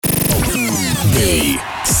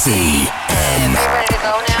BCM. Ready to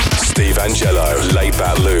go now? Steve Angello,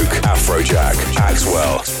 Laidback Luke, Afrojack,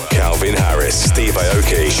 Axwell, Calvin Harris, Steve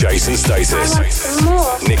Aoki, Jason Status,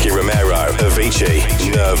 Nicky Romero, Avicii,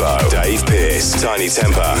 Nervo, Dave Pearce, Tiny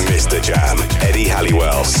Temper, Mr. Jam, Eddie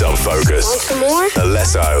Halliwell, Subfocus, Want some more?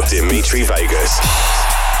 Alesso, Dimitri Vegas.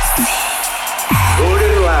 Good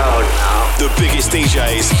and loud now. The biggest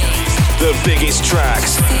DJs, the biggest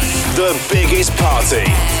tracks, the biggest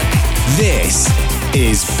party. This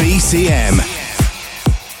is BCM.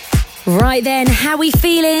 Right then, how we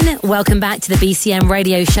feeling? Welcome back to the BCM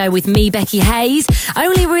radio show with me, Becky Hayes.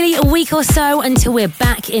 Only really a week or so until we're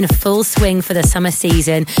back in full swing for the summer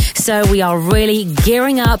season. So we are really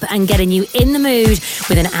gearing up and getting you in the mood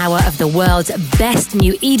with an hour of the world's best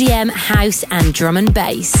new EDM, house and drum and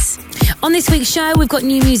bass. On this week's show, we've got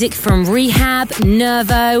new music from Rehab,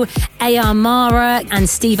 Nervo, A.R. Mara and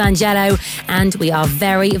Steve Angello. And we are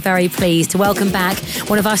very, very pleased to welcome back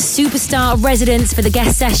one of our superstar residents for the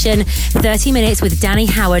guest session, 30 Minutes with Danny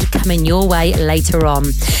Howard, coming your way later on.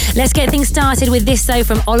 Let's get things started with this, though,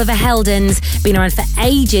 from Oliver Heldens. Been around for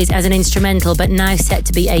ages as an instrumental, but now set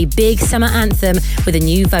to be a big summer anthem with a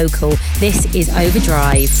new vocal. This is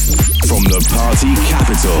Overdrive. From the party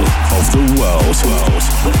capital of the world.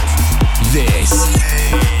 This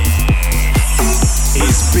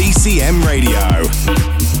is BCM Radio.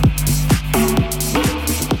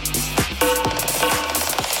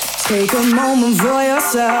 Take a moment for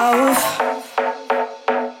yourself.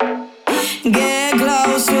 Get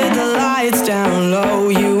close with the lights down low.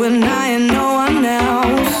 You and I and no one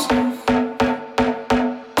else.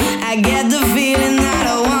 I get the feeling that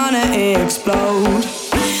I wanna explode.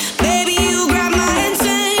 Baby, you grab my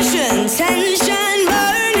attention. Tension,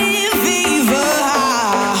 burning fever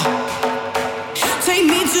high. Take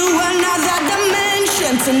me to another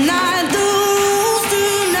dimension tonight. The rules do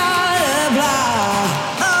not apply.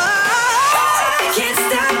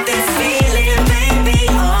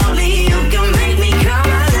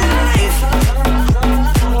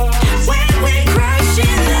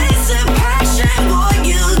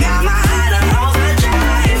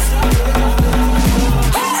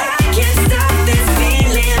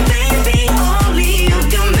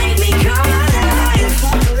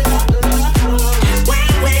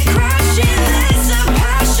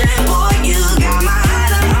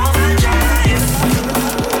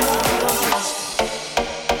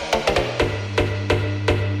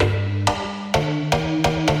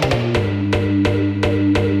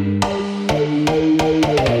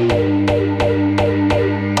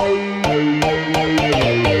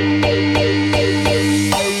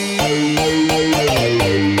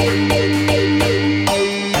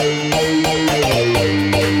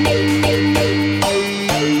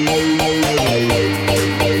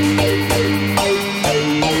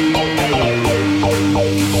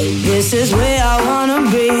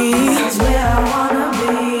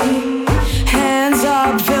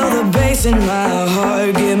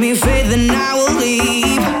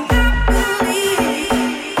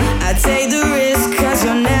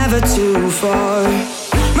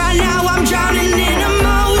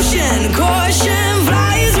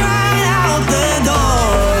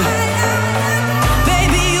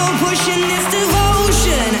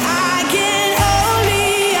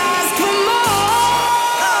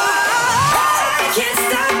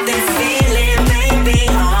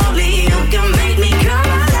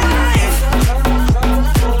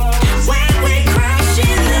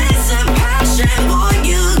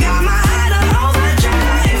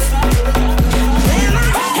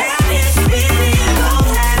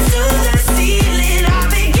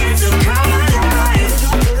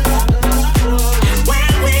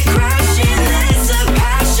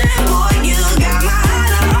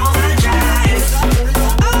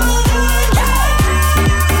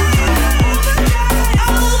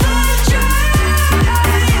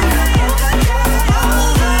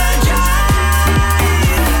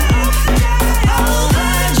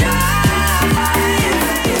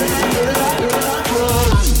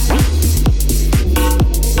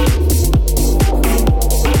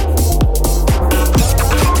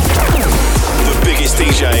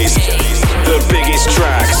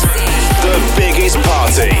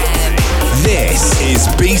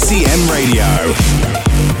 BCM Radio.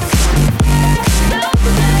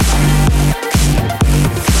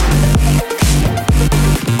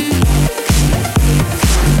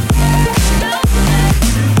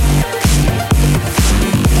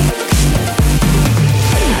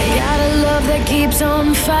 Keeps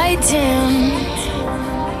on fighting,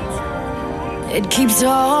 it keeps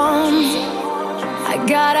on. I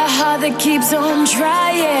got a heart that keeps on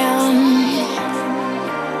trying.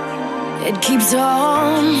 it keeps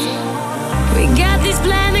on. We got this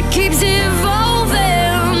plan that keeps evolving.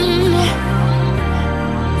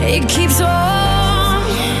 It keeps on,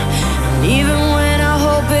 even when our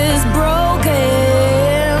hope is broken.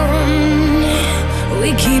 We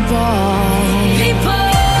keep on. People.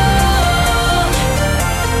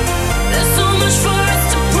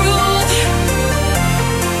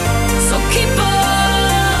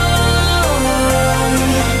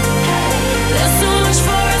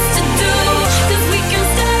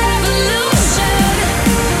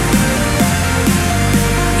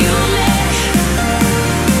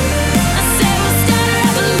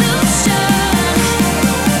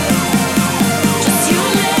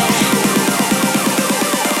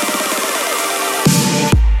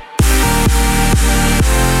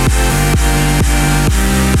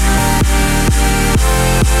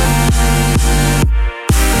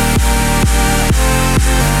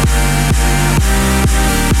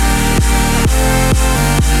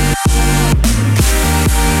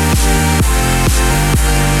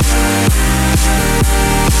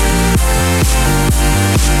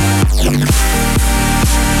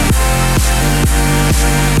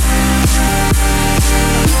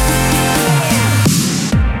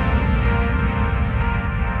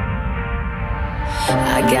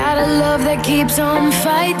 Keeps on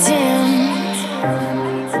fighting,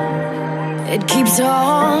 it keeps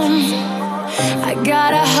on. I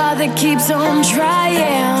got a heart that keeps on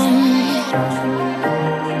trying.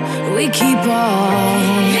 We keep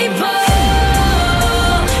on. People,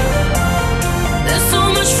 there's so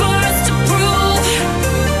much for us to prove,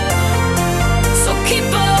 so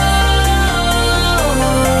keep on.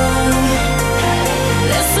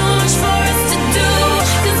 There's so much for us to do,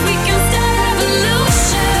 'cause we can start a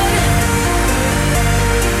revolution.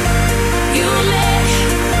 You and me,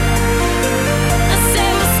 I say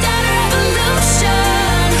we'll start a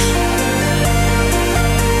revolution.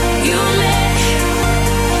 You and me,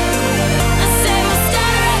 I say we'll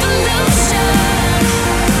start a revolution.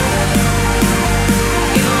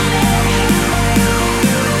 You and me, I say we'll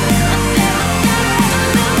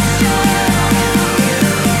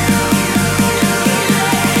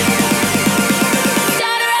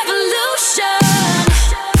start a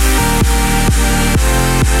revolution.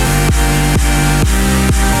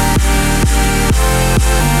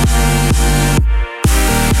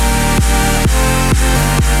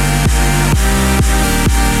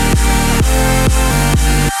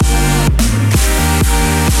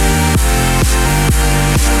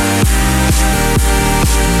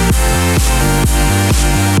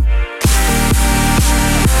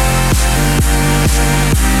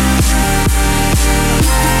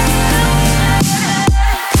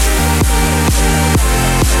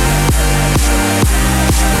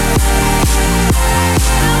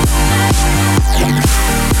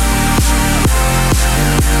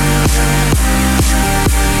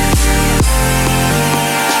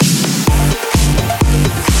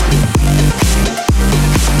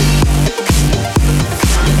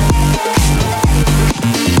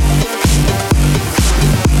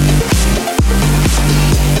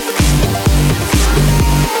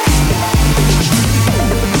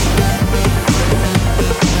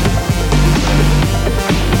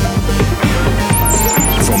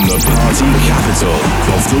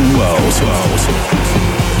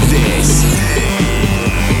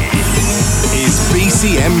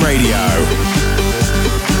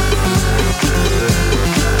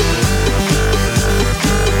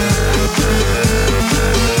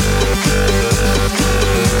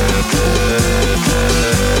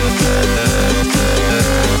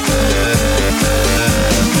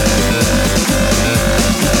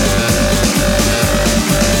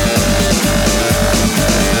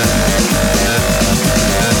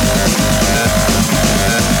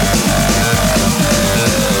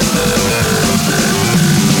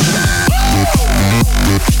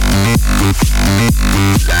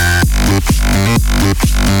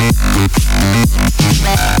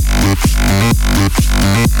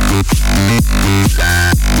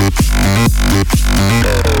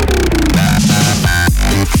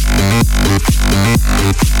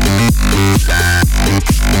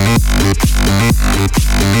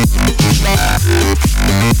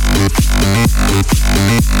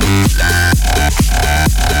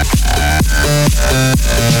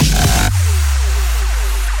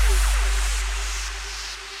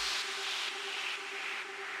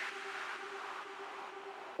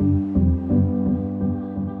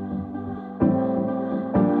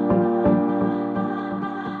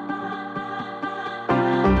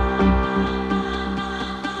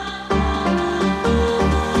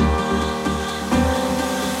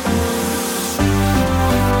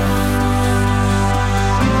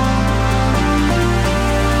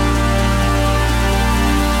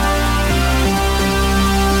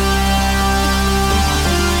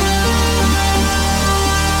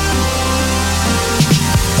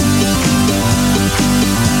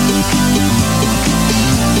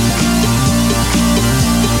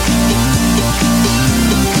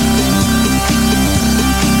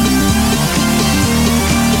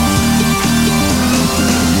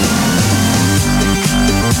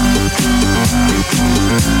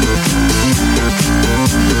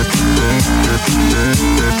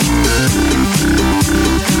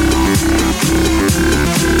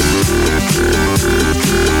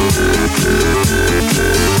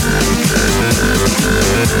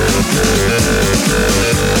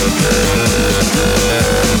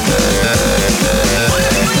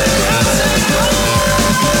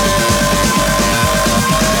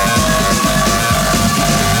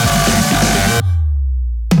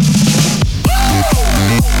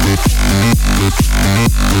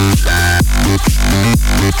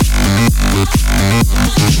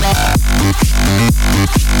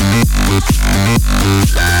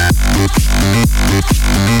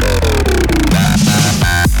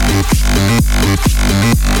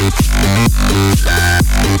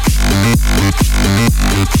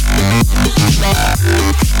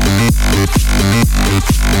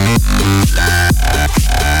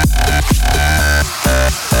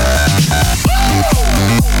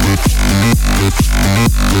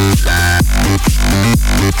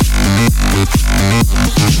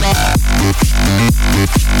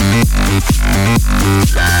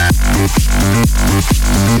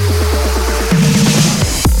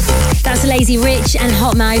 That's Lazy Rich and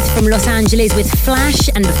Hot Mouth from Los Angeles with Flash,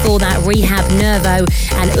 and before that Rehab Nervo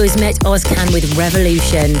and Uzmet Ozcan with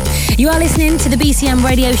Revolution. You are listening to the BCM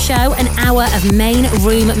Radio Show, an hour of main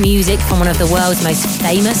room music from one of the world's most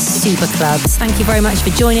famous super clubs. Thank you very much for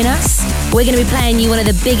joining us. We're going to be playing you one of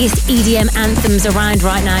the biggest EDM anthems around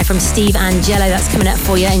right now from Steve Angello. That's coming up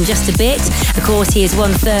for you in just a bit. Of course, he is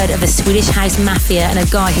 1/3 of the Swedish House Mafia and a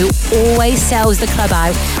guy who always sells the club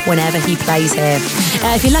out whenever he plays here.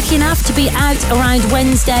 If you're lucky enough to be out around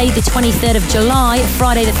Wednesday the 23rd of July,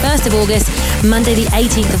 Friday the 1st of August, Monday the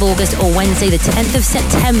 18th of August, or Wednesday the 10th of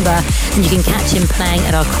September, and you can catch him playing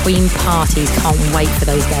at our Cream parties. Can't wait for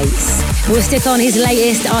those dates. We'll stick on his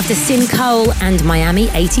latest after Sin Cole and Miami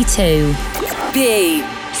 82.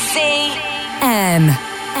 BCM.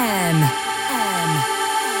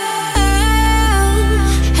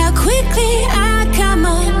 How quickly I come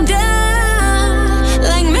undone,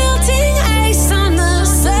 like melting ice on the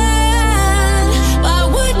sun. Why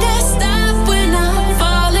would I stop when I'm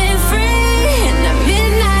falling free in the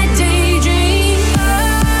midnight daydream?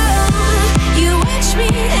 You watch me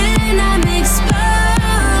and I'm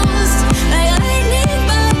exposed, like lightning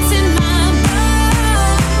bolts in my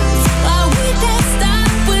bones. Why would I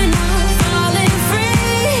stop when I'm falling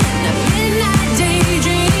free in the midnight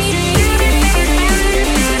daydream?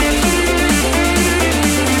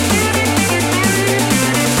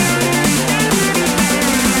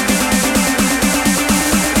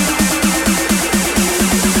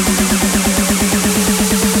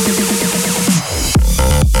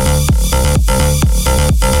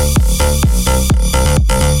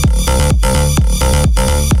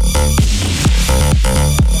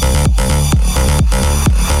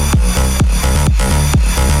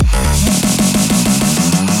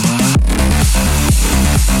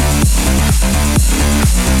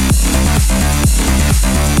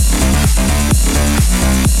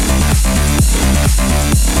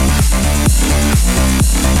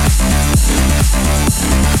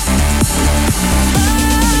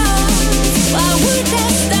 Why would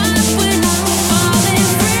I stop when I'm falling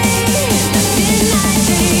free in the midnight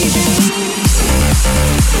daydream?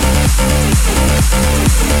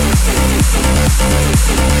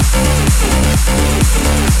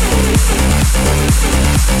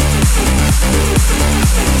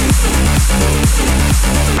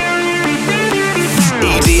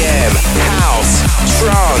 EDM, house,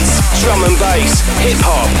 trance, drum and bass,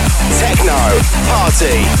 hip-hop, techno,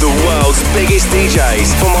 party. The world's biggest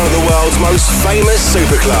DJs from one of the world's most famous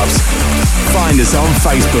superclubs. Find us on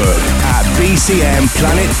Facebook at BCM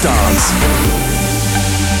Planet Dance.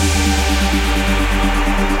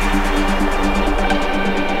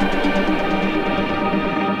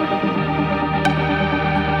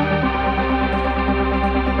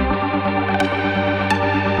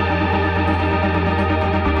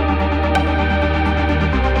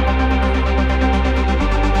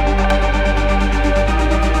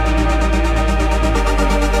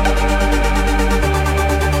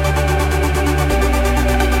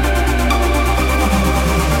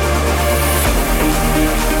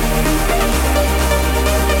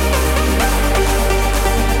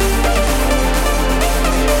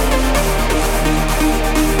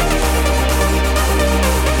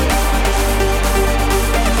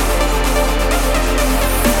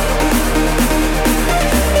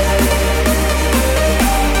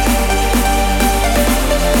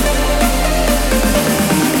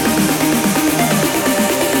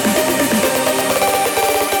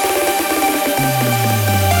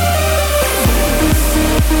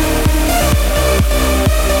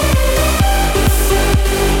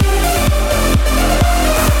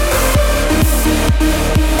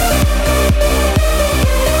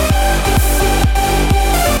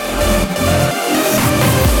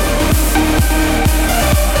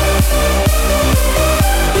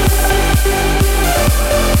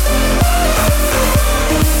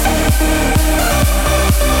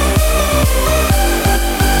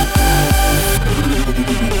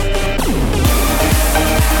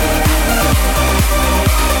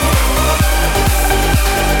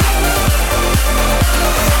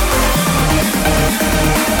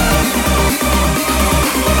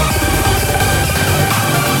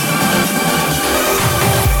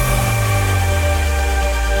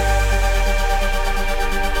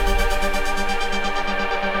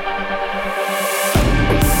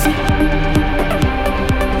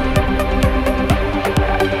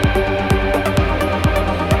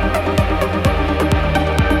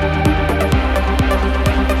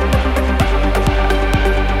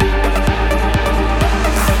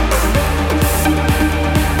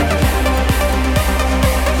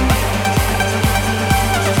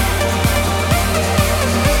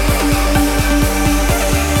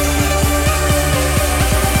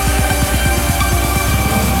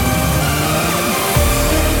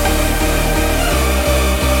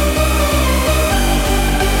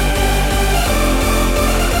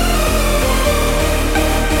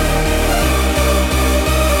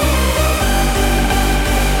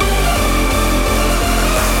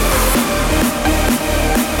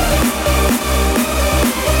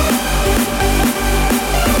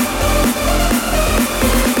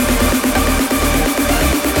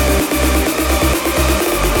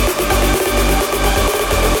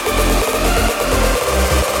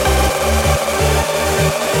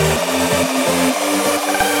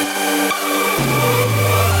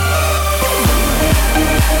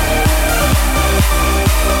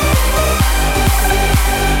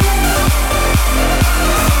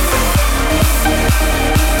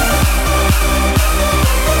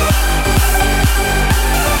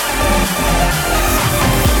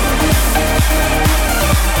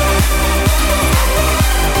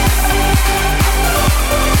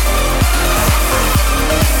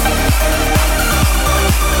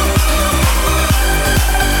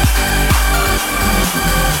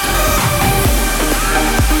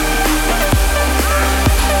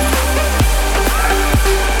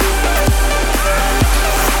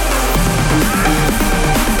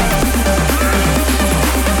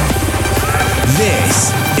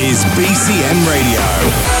 BCM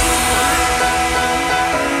Radio.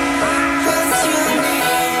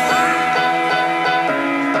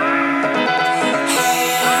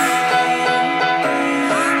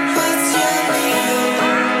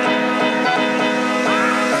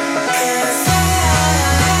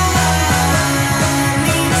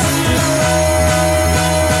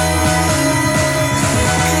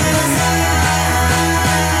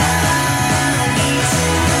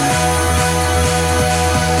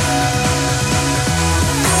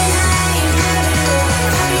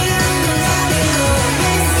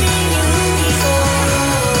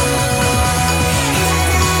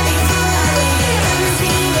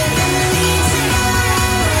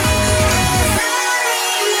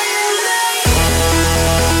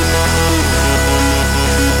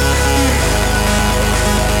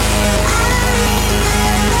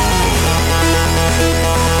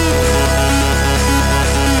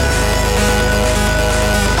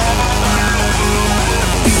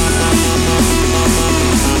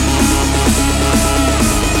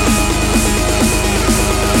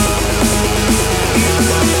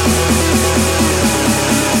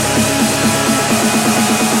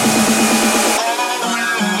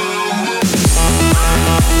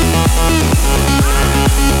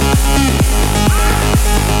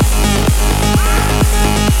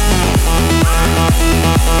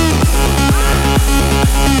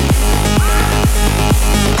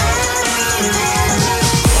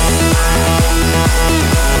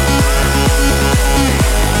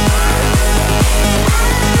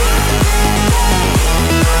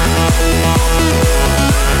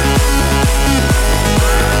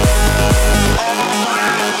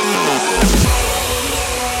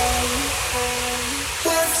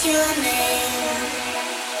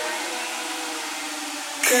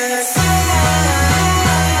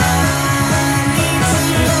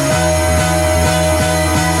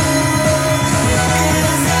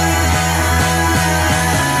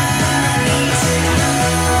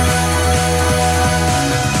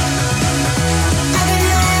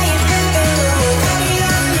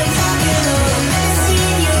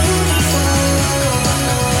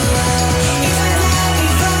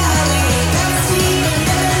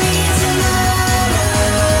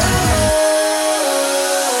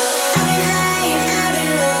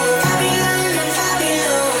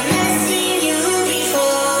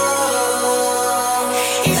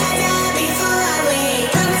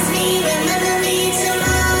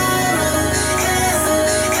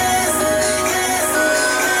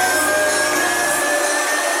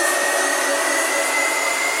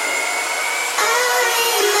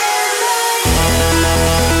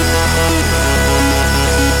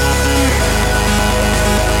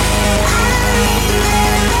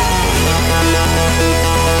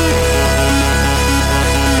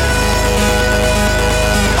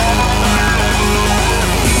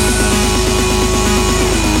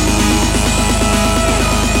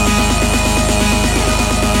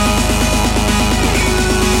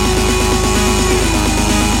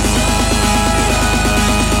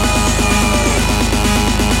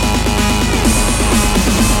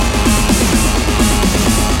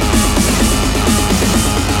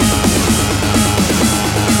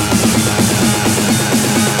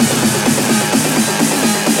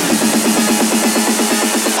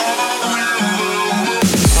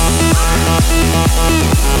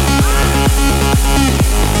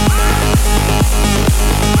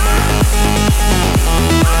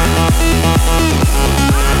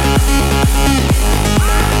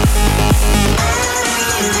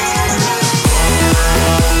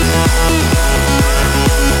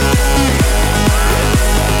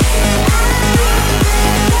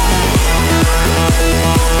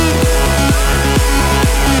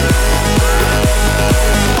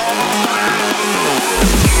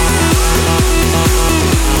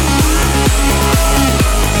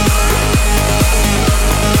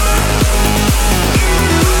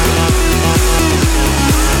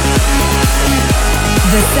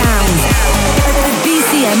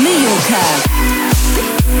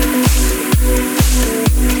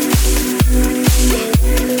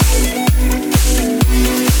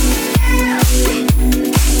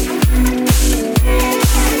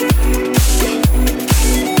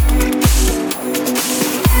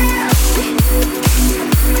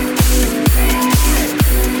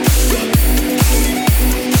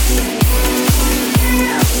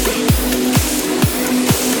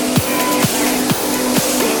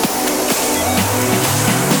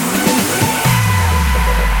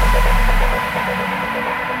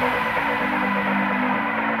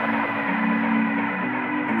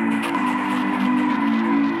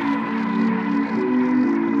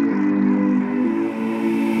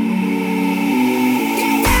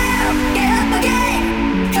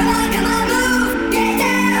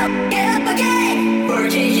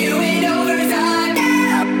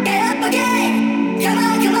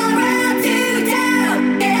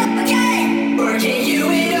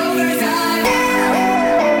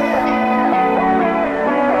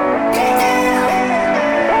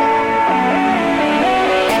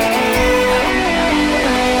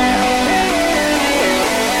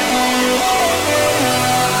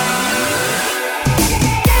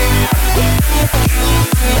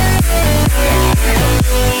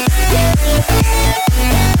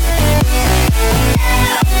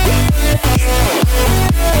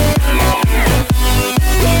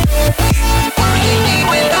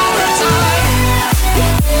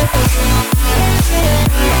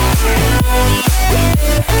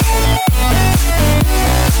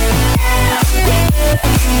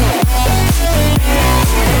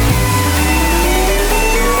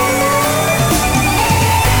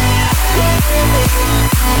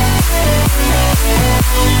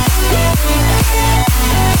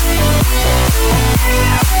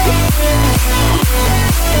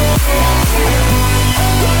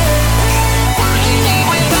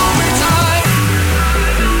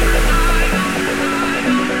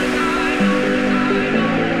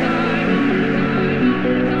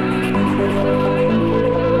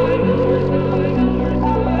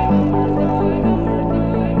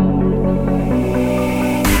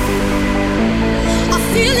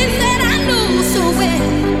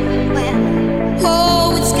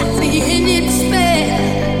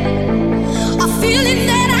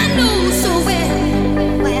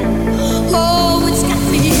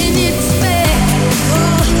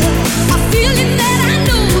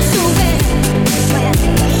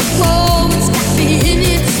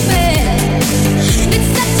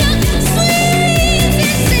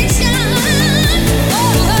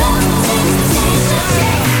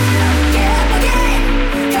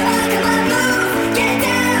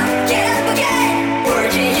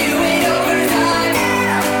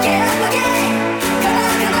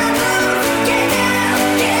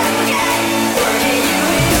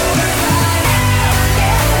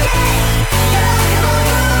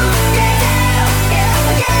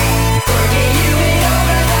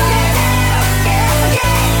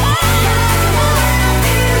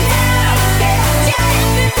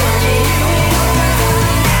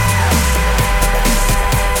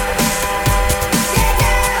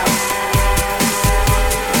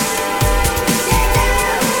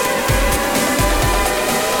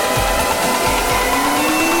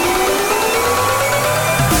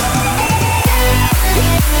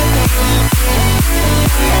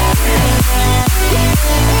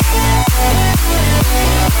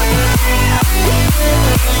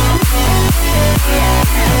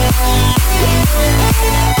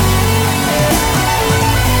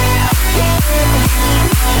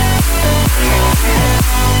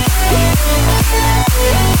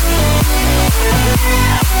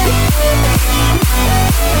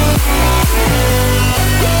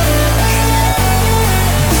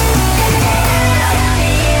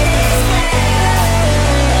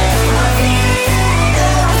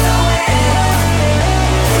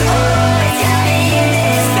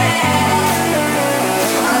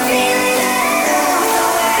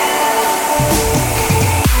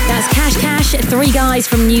 Three guys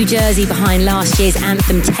from New Jersey behind last year's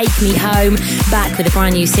anthem Take Me Home, back with a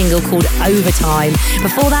brand new single called Overtime.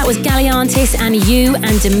 Before that was Galliantis and You,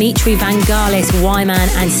 and Dimitri Vangelis, Y-Man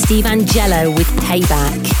and Steve Angello with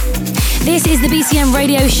Payback. This is the BCM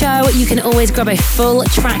Radio Show. You can always grab a full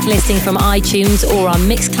track listing from iTunes or our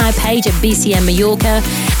Mixcloud page at BCM Mallorca.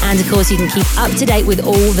 And of course, you can keep up to date with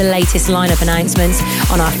all the latest lineup announcements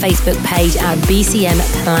on our Facebook page at BCM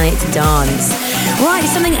Planet Dance. Right,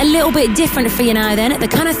 something a little bit different for you now then. The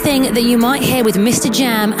kind of thing that you might hear with Mr.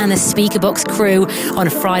 Jam and the Speakerbox crew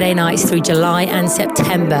on Friday nights through July and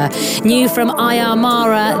September. New from IR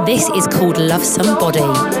Mara, this is called Love Somebody.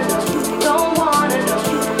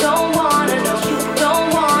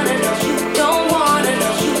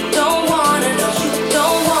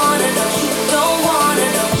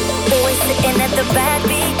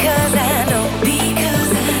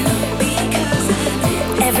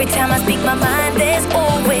 Every time I speak my mind, there's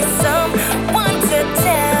always someone to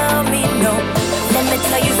tell me no. Let me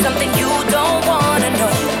tell you something you don't wanna know.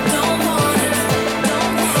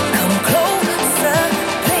 Come closer,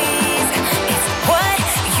 please. It's what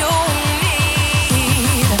you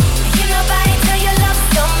need. You're nobody till you love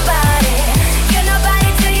somebody. You're nobody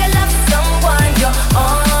till you love someone. You're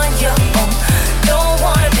on your own. Don't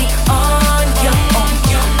wanna be on your own.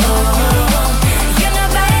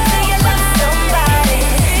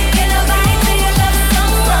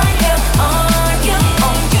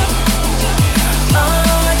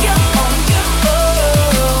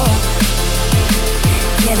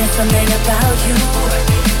 Something about you,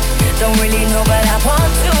 don't really know but I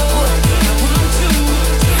want to.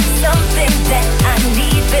 Something that I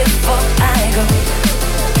need before I go.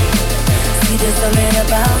 See, there's something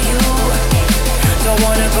about you, don't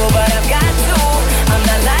wanna go but I've got to. I'm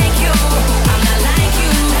not like you, I'm not like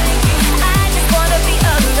you. I just wanna be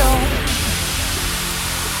alone.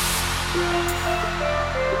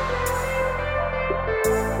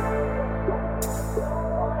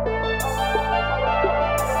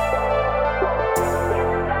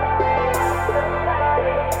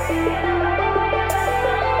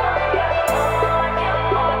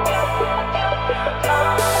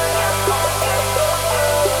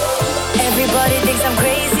 Everybody thinks I'm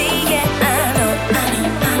crazy, yeah, I know,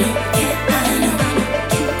 yeah, I know.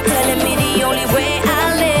 Telling me the only way I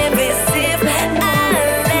live is if I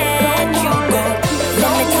let you go.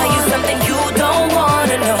 Let me tell you something you don't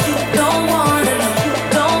wanna know. Don't wanna know,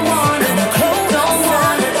 don't wanna know. Close, don't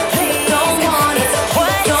wanna know, please. Don't wanna know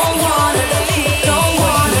what, don't wanna know, don't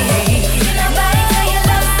wanna know. You're nobody till you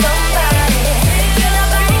love somebody. You're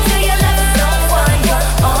nobody till you love someone. You're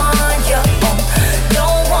on your own.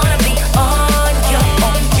 Don't wanna be on your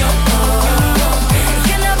own.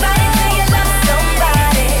 You're nobody till you love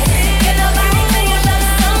somebody. You're nobody till you love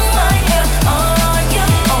someone. You're on your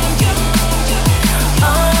own.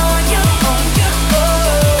 On your own.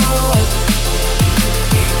 Oh.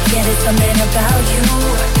 Yeah, there's something about you.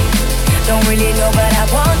 Don't really know, but I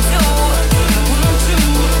want to.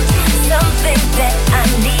 Something that I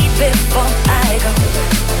need before I go.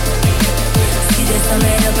 See, there's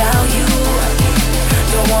something about you.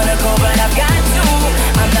 Don't wanna go, but I've got to.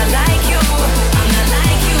 I'm not like you, I'm not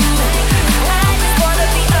like you. I just wanna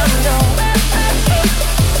be alone.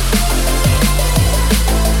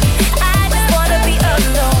 I just wanna be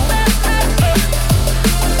alone.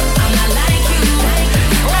 I'm not like you.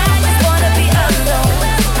 I just wanna be alone.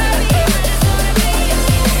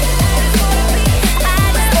 I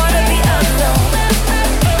just wanna be alone.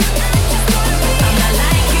 I'm not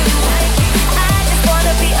like you. I just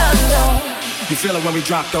wanna be alone. You feel it when we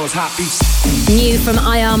drop those hot beats. New from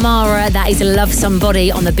IR Mara, that is Love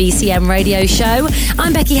Somebody on the BCM Radio Show.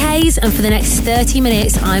 I'm Becky Hayes, and for the next 30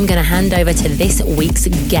 minutes, I'm going to hand over to this week's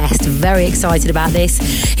guest. Very excited about this.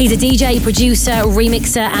 He's a DJ, producer,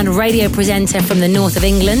 remixer, and radio presenter from the north of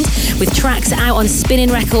England, with tracks out on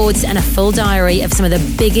Spinnin' Records and a full diary of some of the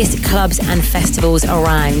biggest clubs and festivals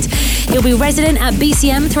around. He'll be resident at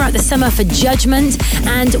BCM throughout the summer for Judgment,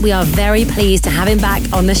 and we are very pleased to have him back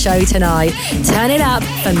on the show tonight. Turn it up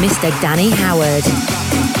for Mr. Danny Howard.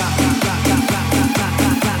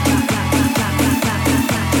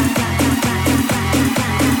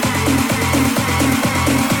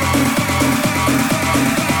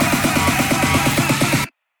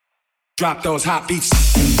 Drop those hot beats.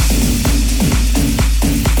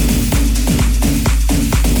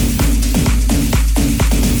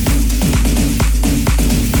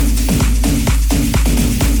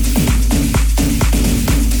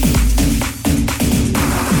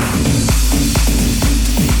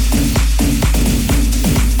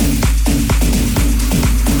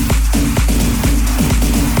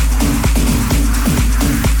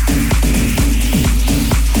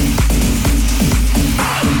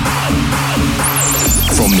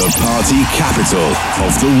 the party capital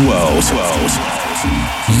of the world.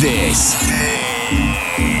 This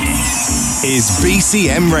is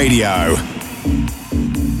BCM Radio.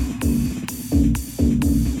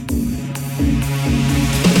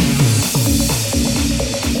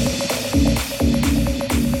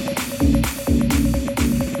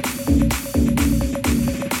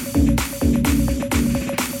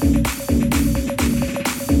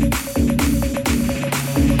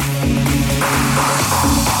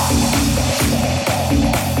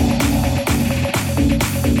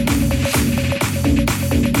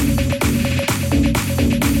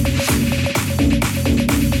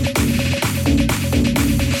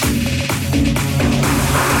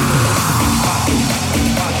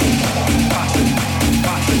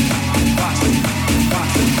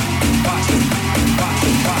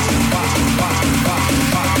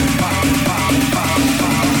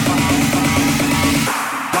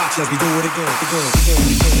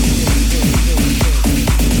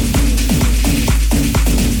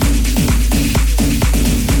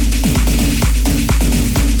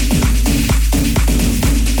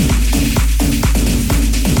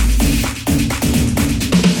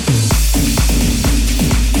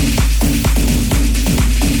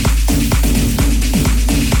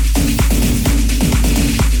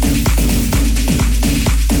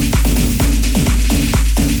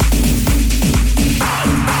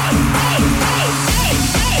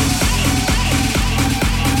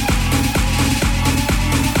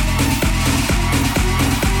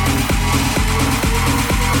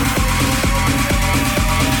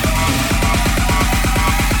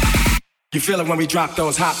 You feel it when we drop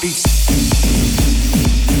those hot beats.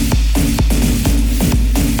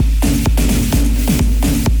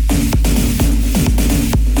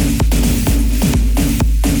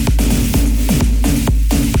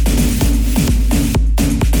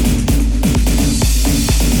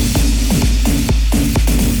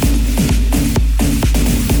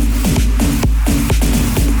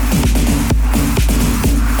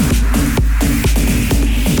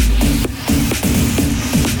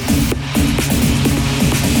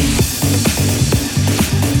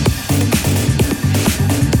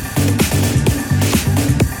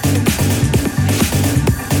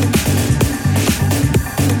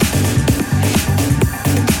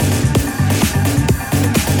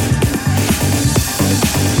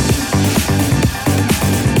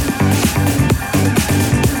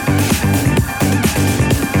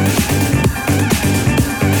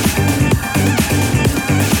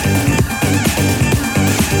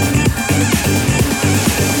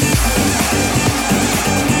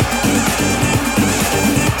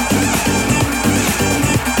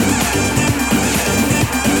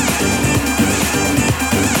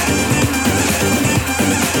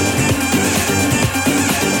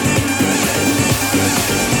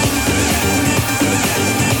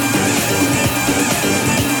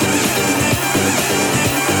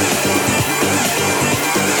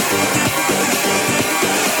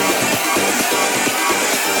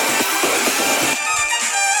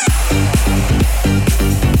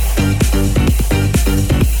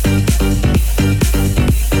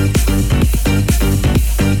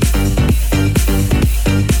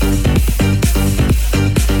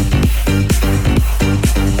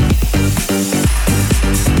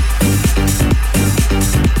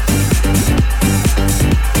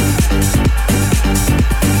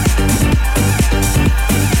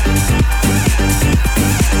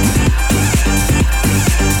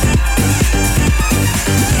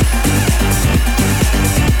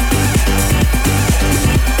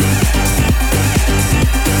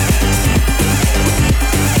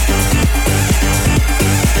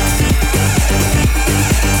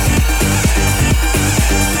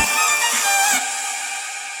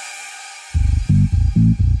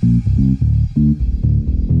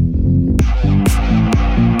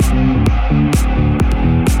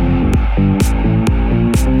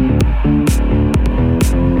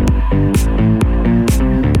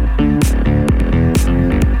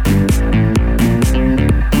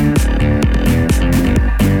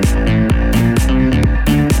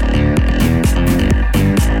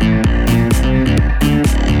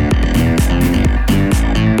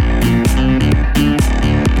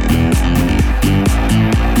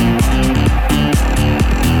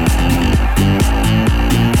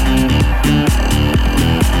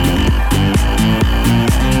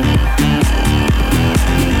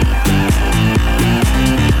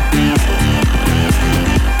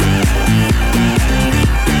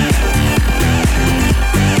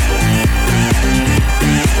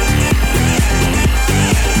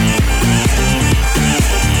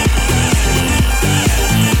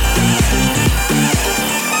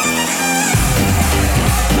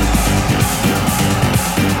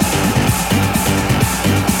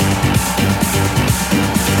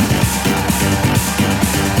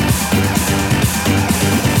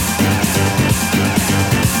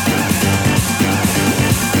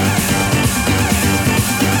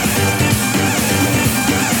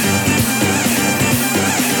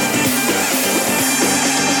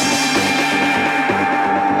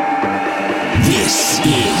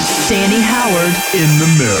 Danny Howard in the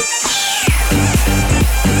mix.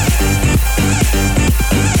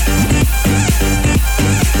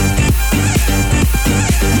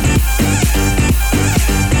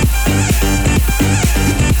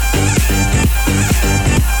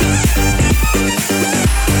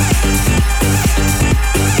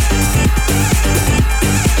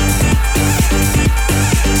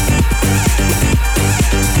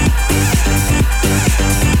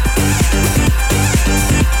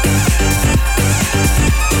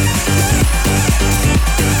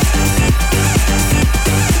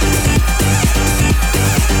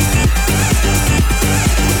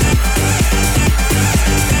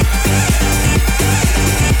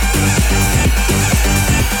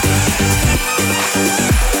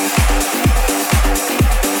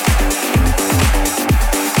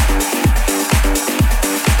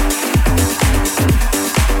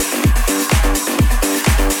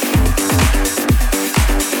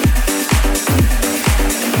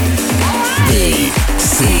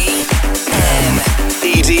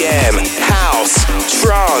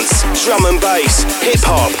 Drum and bass,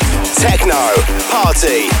 hip-hop, techno,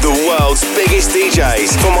 party. The world's biggest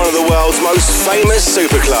DJs from one of the world's most famous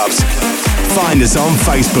superclubs. Find us on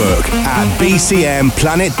Facebook at BCM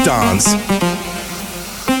Planet Dance.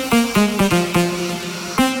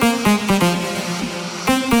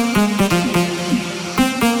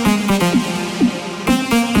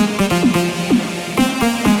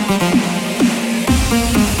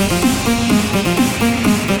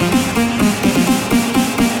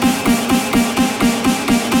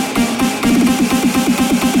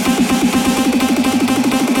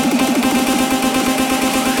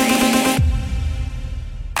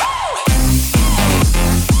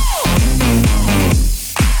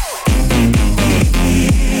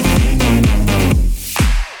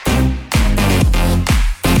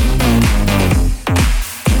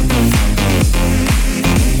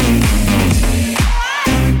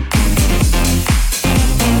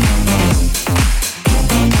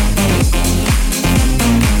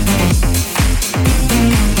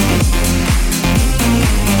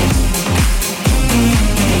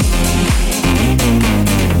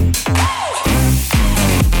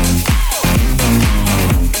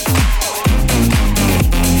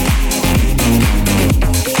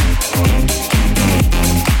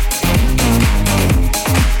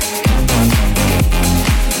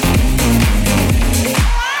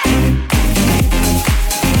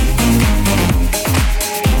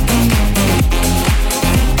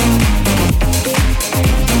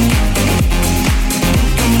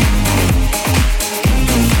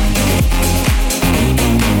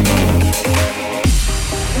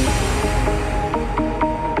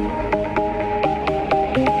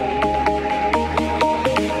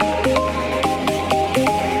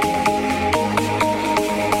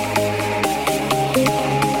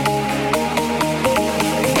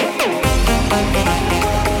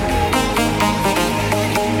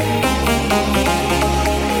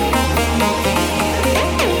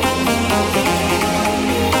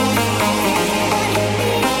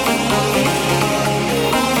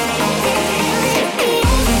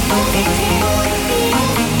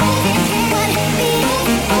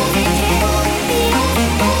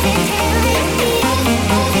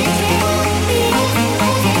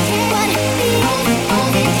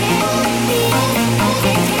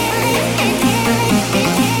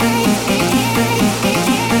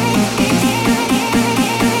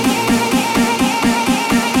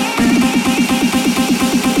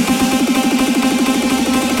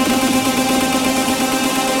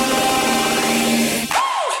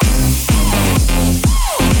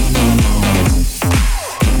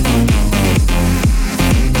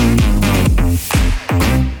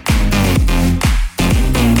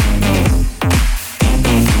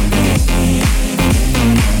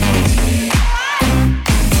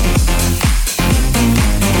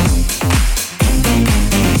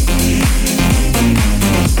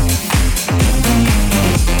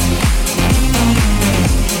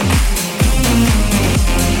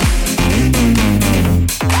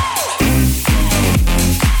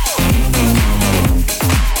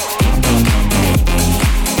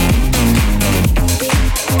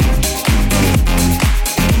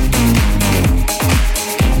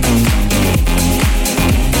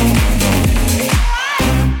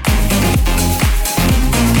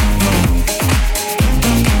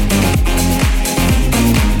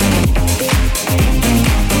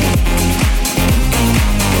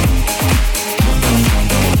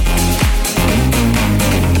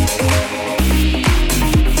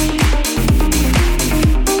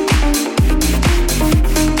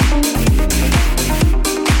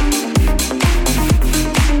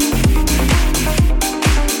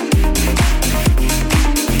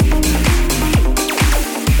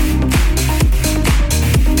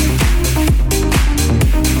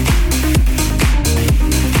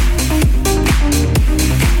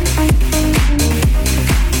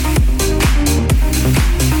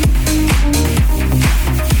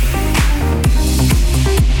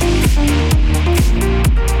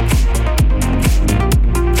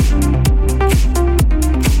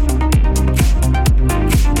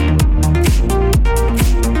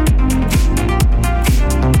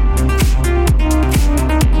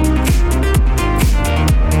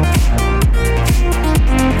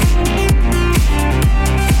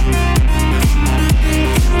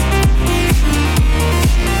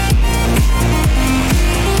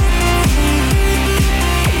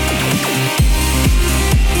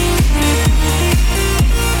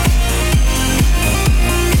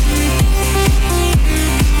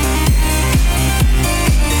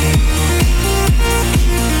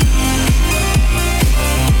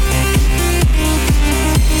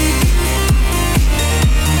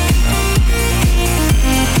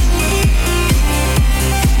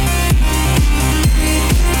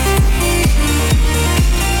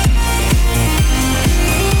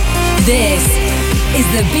 This is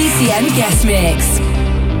the BCM Guest Mix.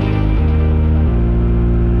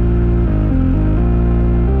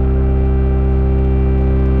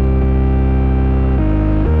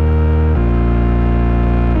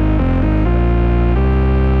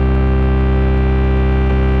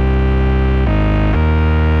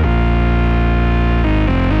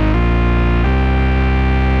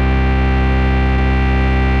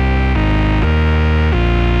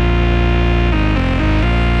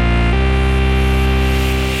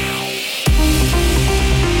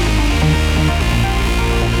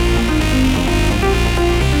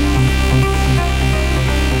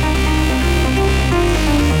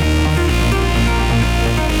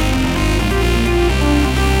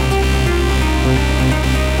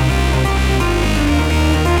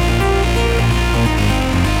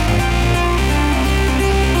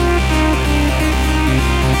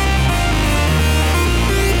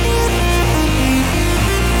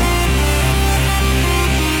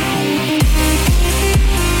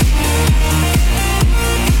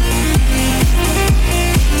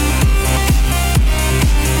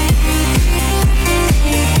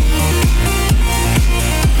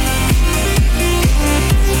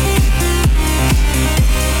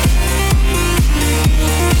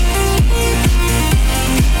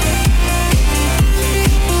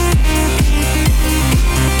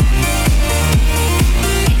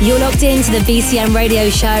 You're locked into the BCM radio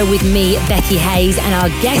show with me, Becky Hayes, and our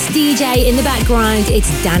guest DJ in the background, it's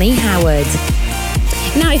Danny Howard.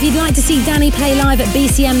 Now, if you'd like to see Danny play live at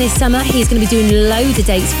BCM this summer, he's going to be doing loads of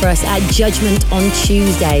dates for us at Judgment on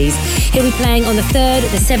Tuesdays. He'll be playing on the 3rd,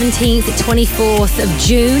 the 17th, the 24th of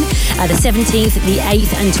June, the 17th, the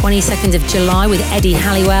 8th and 22nd of July with Eddie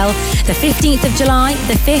Halliwell, the 15th of July,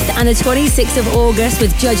 the 5th and the 26th of August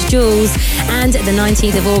with Judge Jules, and the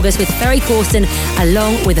 19th of August with Ferry Corsten,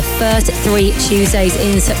 along with the first 3 Tuesdays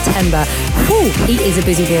in September. Whew, he is a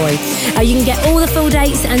busy boy. You can get all the full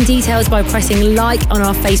dates and details by pressing like on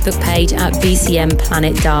our Facebook page at BCM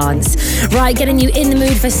Planet Dance. Right, getting you in the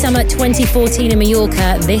mood for summer 2014 in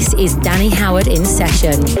Mallorca, this is Danny Howard in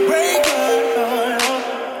session. Break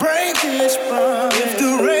this bond. If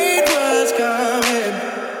the rain was coming,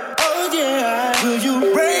 oh yeah, will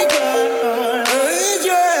you break my heart? Oh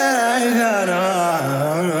yeah,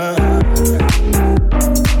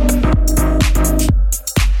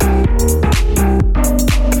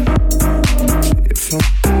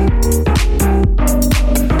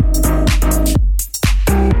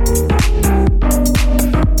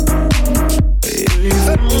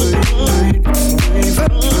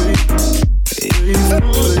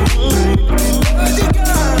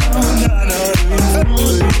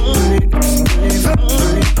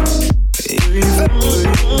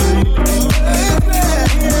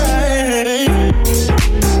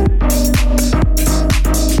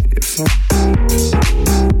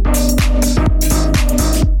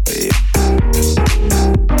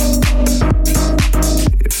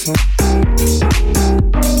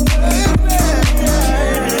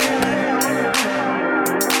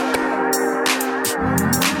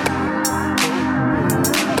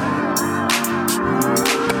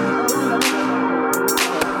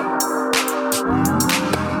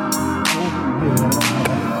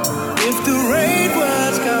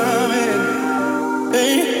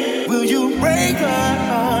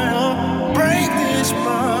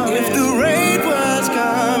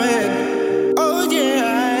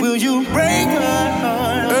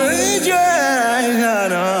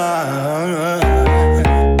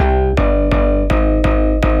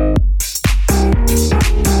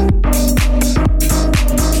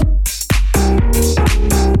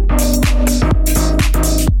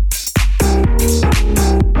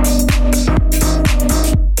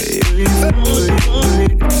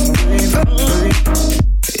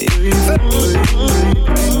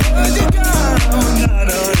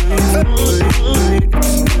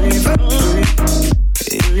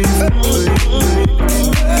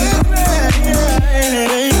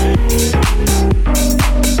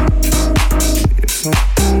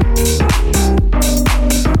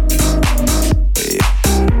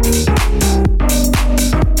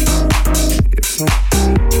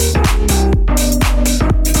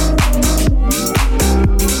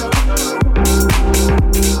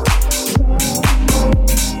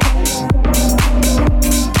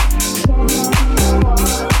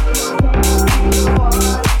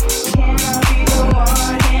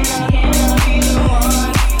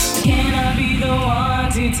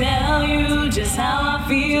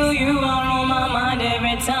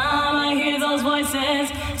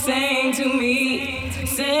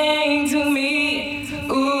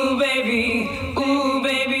 ooh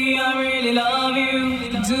baby, I really love you.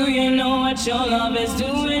 Do you know your love is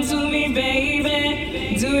doing to me,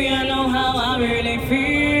 baby? Do you know how I really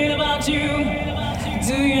feel about you?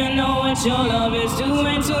 Do you know what your love is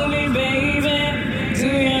doing to me, baby? Do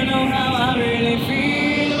you know how I really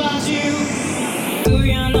feel about you? Do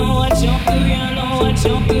you know what your, do you know what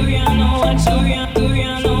your, do you know what your, do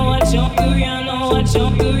you know what your, do you know what your,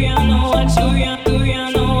 do you know what your, do you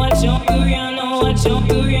know what your, do you know what your,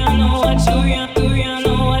 do you know what your, do you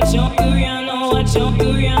know what your, do you know what your,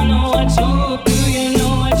 do you know what your,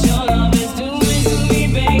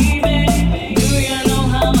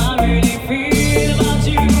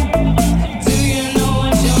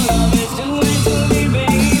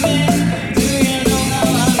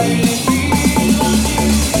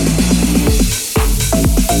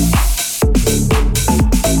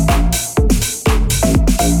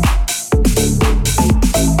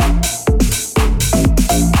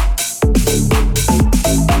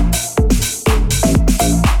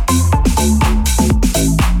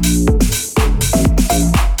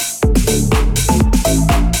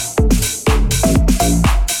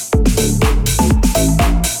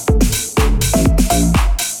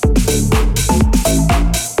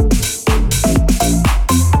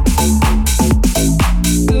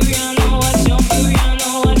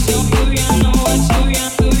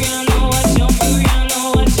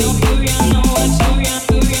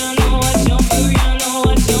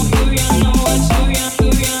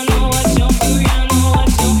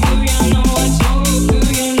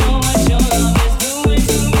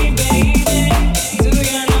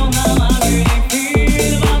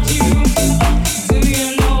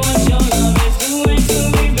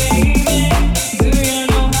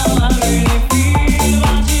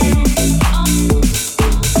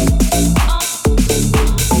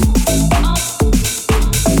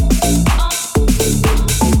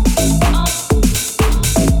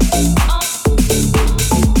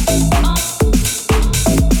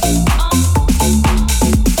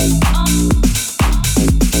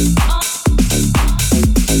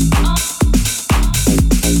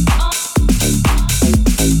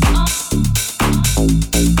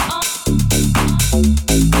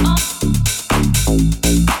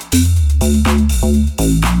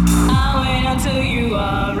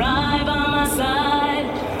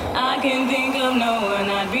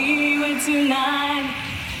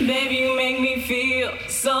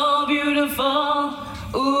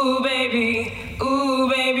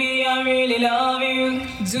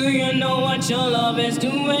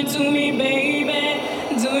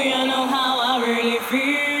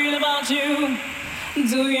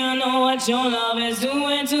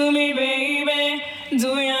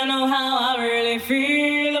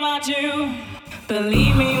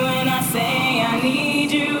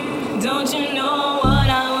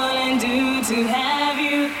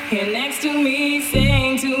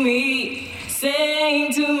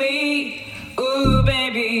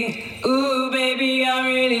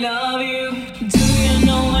 do you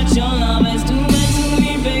know what your love is doing to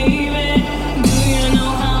me, baby? Do you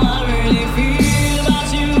know how I really feel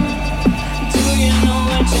about you? Do you know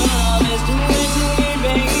what your love is doing to me,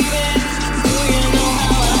 baby? Do you know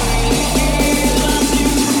how I really feel about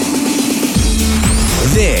you?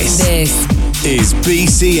 This is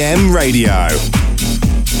BCM Radio.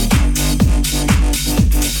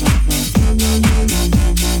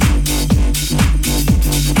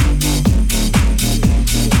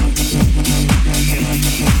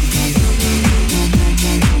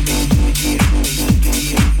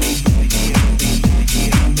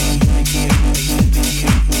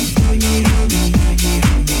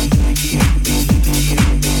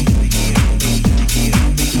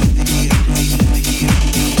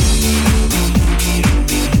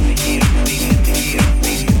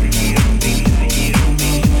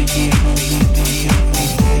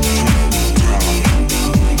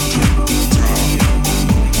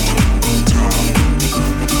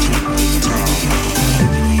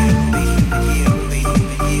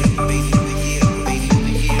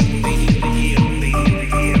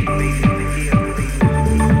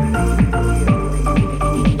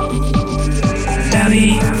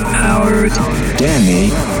 Danny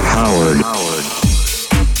Howard.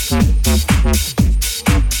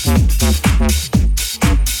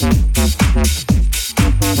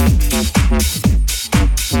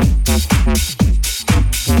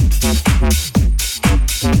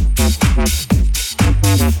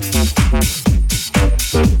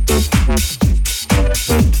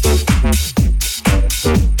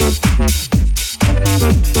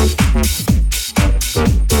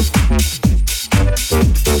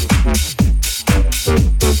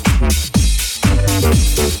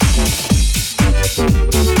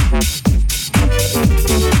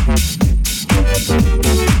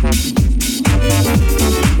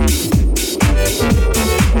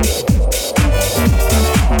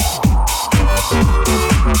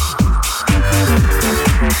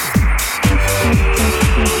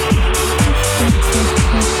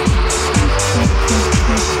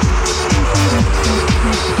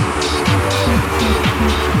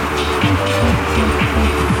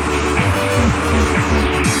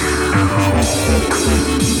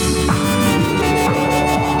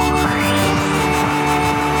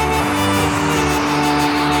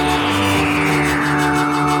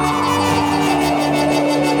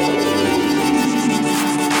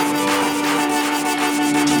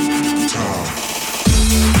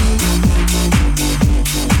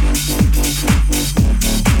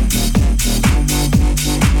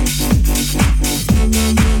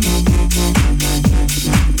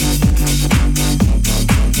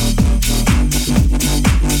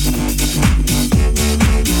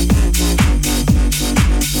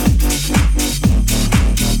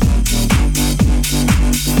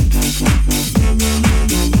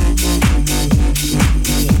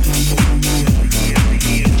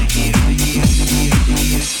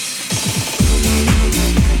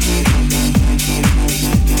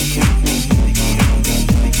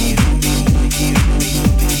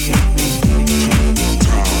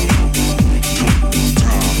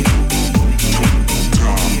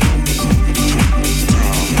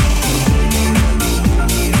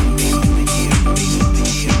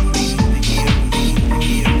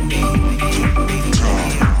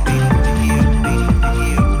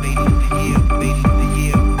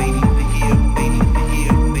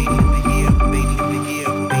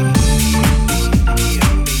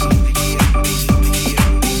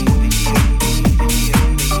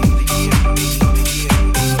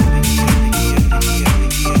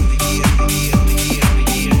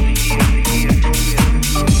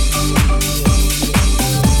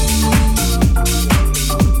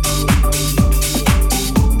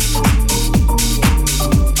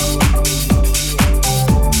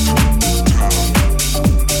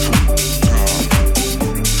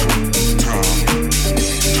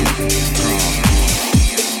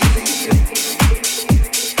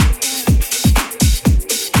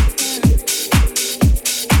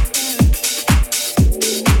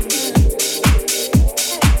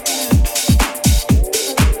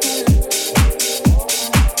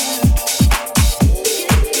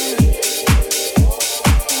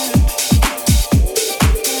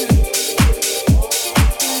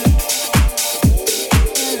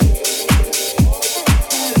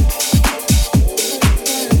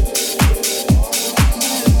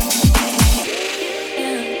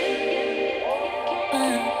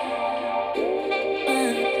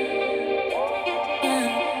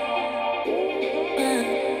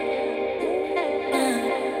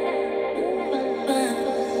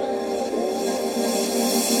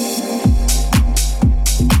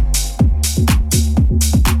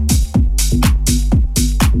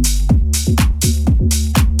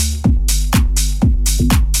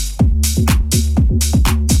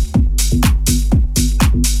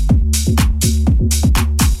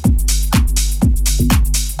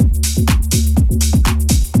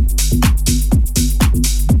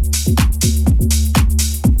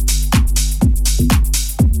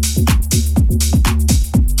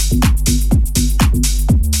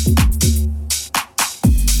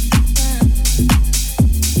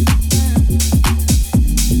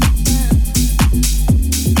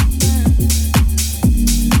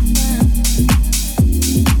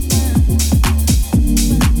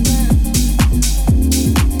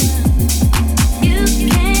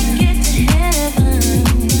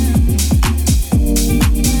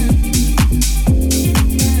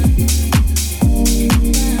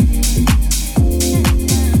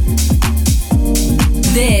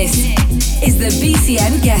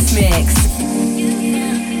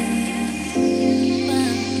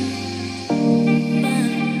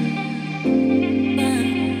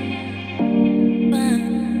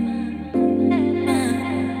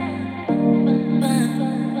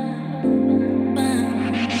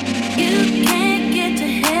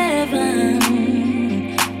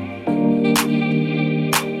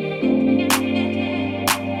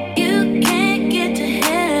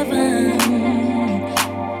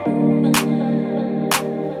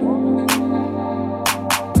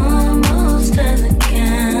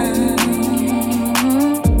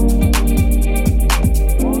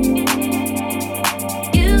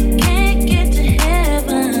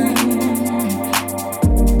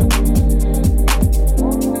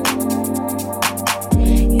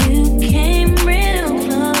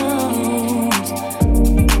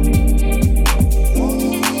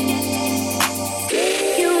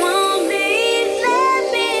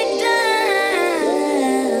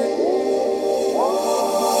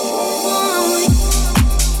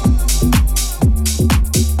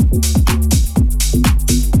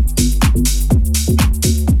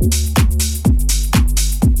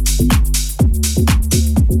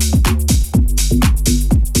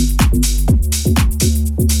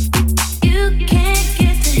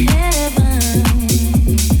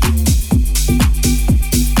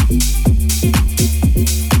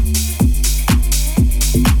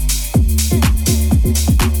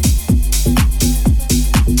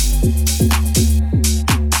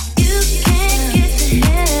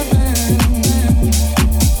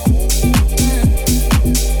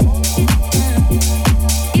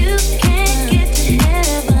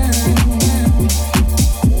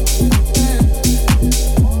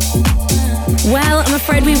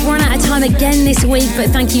 we've run out of time again this week, but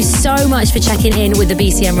thank you so much for checking in with the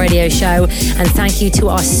BCM Radio Show. And thank you to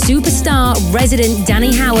our superstar resident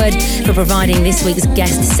Danny Howard for providing this week's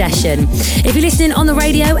guest session. If you're listening on the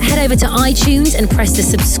radio, head over to iTunes and press the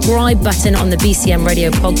subscribe button on the BCM Radio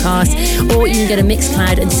podcast, or you can go to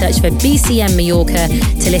Mixcloud and search for BCM Mallorca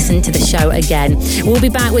to listen to the show again. We'll be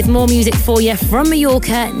back with more music for you from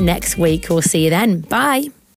Mallorca next week. We'll see you then. Bye.